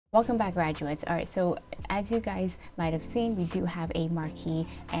Welcome back, graduates. All right, so as you guys might have seen, we do have a marquee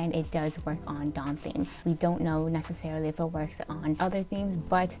and it does work on Dawn theme. We don't know necessarily if it works on other themes,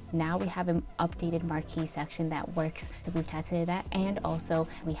 but now we have an updated marquee section that works. So we've tested that, and also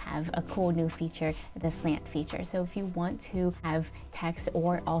we have a cool new feature, the slant feature. So if you want to have text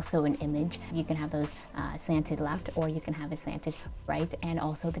or also an image, you can have those slanted left, or you can have it slanted right, and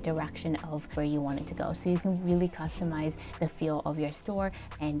also the direction of where you want it to go. So you can really customize the feel of your store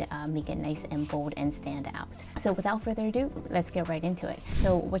and make it nice and bold and stand out. So without further ado, let's get right into it.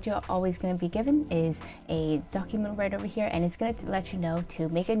 So what you're always going to be given is a document right over here, and it's going to let you know to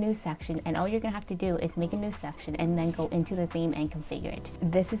make a new section, and all you're going to have to do is make a new section and then go into the theme and configure it.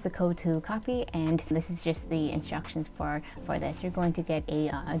 This is the code to copy, and this is just the instructions for this. You're going to get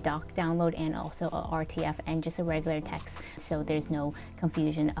a doc download and also a RTF and just a regular text, so there's no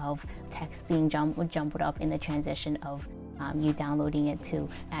confusion of text being jumbled up in the transition of you downloading it to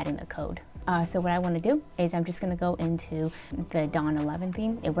adding the code. So what I want to do is I'm just going to go into the Dawn 11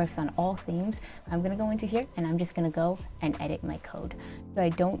 theme. It works on all themes. I'm going to go into here and I'm just going to go and edit my code. So I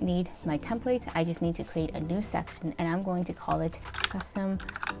don't need my template. I just need to create a new section, and I'm going to call it custom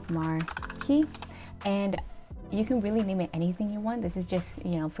marquee. And you can really name it anything you want. This is just,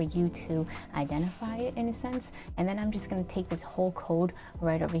 you know, for you to identify it in a sense. And then I'm just going to take this whole code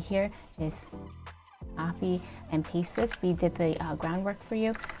right over here, just copy and paste this. We did the groundwork for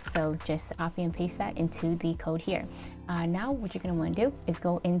you, so just copy and paste that into the code here. Now what you're going to want to do is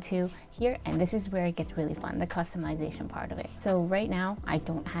go into here, and this is where it gets really fun, the customization part of it. So right now I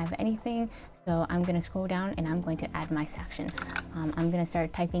don't have anything, so I'm going to scroll down and I'm going to add my section. I'm going to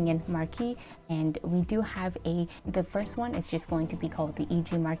start typing in marquee, and we do have the first one is just going to be called the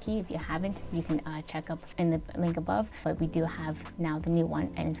EG marquee. If you haven't, you can check up in the link above, but we do have now the new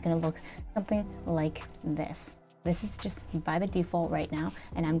one, and it's going to look something like this. This is just by the default right now,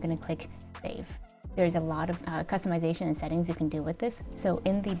 and I'm going to click save. There's a lot of customization and settings you can do with this. So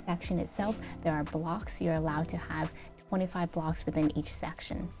in the section itself, there are blocks. You're allowed to have 25 blocks within each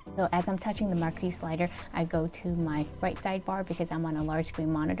section. So as I'm touching the marquee slider, I go to my right sidebar because I'm on a large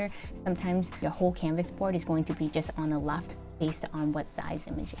screen monitor. Sometimes your whole canvas board is going to be just on the left based on what size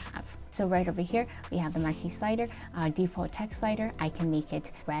image you have. So right over here, we have the marquee slider, default text slider. I can make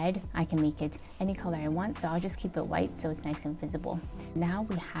it red, I can make it any color I want, so I'll just keep it white so it's nice and visible. Now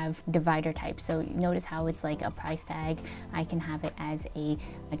we have divider type. So notice how it's like a price tag. I can have it as a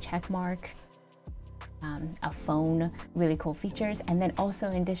check mark, a phone, really cool features. And then also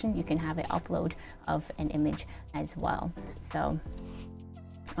in addition, you can have an upload of an image as well. So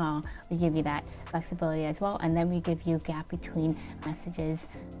we give you that flexibility as well, and then we give you gap between messages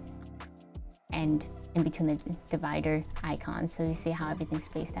and in between the divider icons, so you see how everything's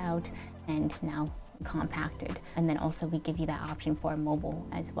spaced out and now compacted. And then also we give you that option for mobile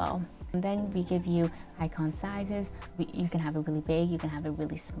as well. And then we give you icon sizes. You can have it really big, you can have it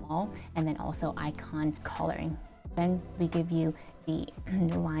really small, and then also icon coloring. Then we give you the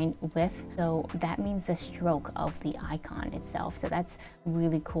line width, so that means the stroke of the icon itself. So that's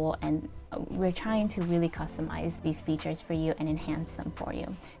really cool, and we're trying to really customize these features for you and enhance them for you.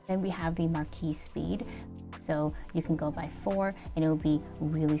 Then we have the marquee speed. So you can go by 4 and it will be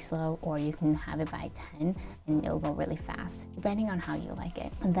really slow, or you can have it by 10 and it will go really fast, depending on how you like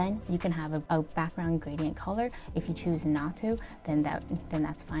it. And then you can have a background gradient color. If you choose not to, then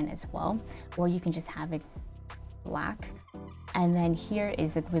that's fine as well. Or you can just have it black. And then here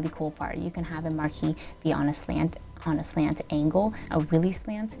is a really cool part. You can have the marquee be on a slant angle, a really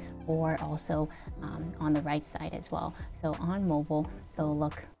slant, or also on the right side as well. So on mobile, it'll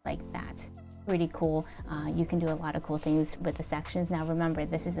look like that. Pretty cool. You can do a lot of cool things with the sections. Now remember,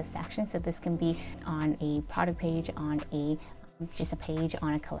 this is a section, so this can be on a product page, on just a page,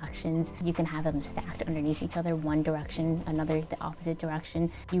 on a collections. You can have them stacked underneath each other, one direction, another the opposite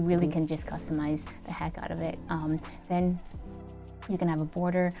direction. You really can just customize the heck out of it. Then you can have a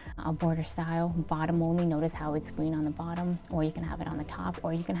border style, bottom only. Notice how it's green on the bottom, or you can have it on the top,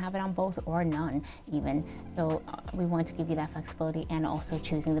 or you can have it on both, or none even. So we want to give you that flexibility, and also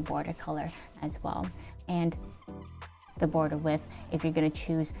choosing the border color as well. And the border width, if you're going to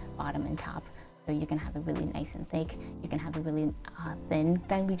choose bottom and top. So you can have it really nice and thick, you can have it really thin.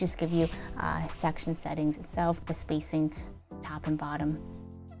 Then we just give you section settings itself, the spacing, top and bottom,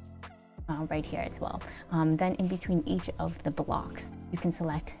 right here as well. Then in between each of the blocks, you can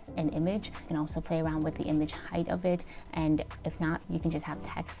select an image. You can also play around with the image height of it, and if not, you can just have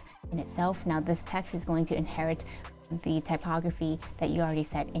text in itself. Now this text is going to inherit the typography that you already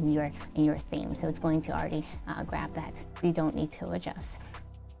set in your theme, so it's going to already grab that. You don't need to adjust.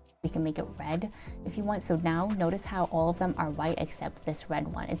 We can make it red if you want. So now notice how all of them are white except this red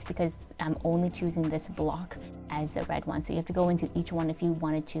one. It's because I'm only choosing this block as the red one. So you have to go into each one if you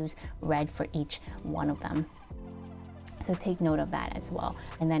want to choose red for each one of them. So take note of that as well.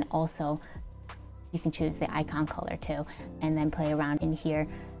 And then also you can choose the icon color too, and then play around in here,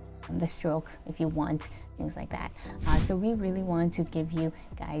 the stroke if you want, things like that. So we really want to give you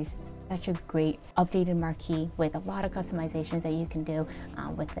guys such a great updated marquee with a lot of customizations that you can do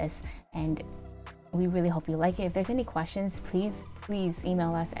with this, and we really hope you like it. If there's any questions, please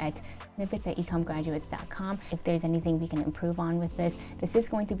email us at snippets@ecomgraduates.com. If there's anything we can improve on with this is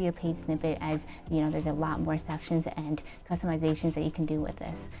going to be a paid snippet, as you know, there's a lot more sections and customizations that you can do with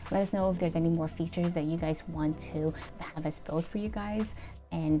this. Let us know if there's any more features that you guys want to have us build for you guys,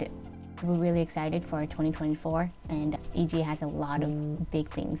 and we're really excited for 2024, and EG has a lot of big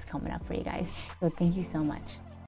things coming up for you guys. So thank you so much.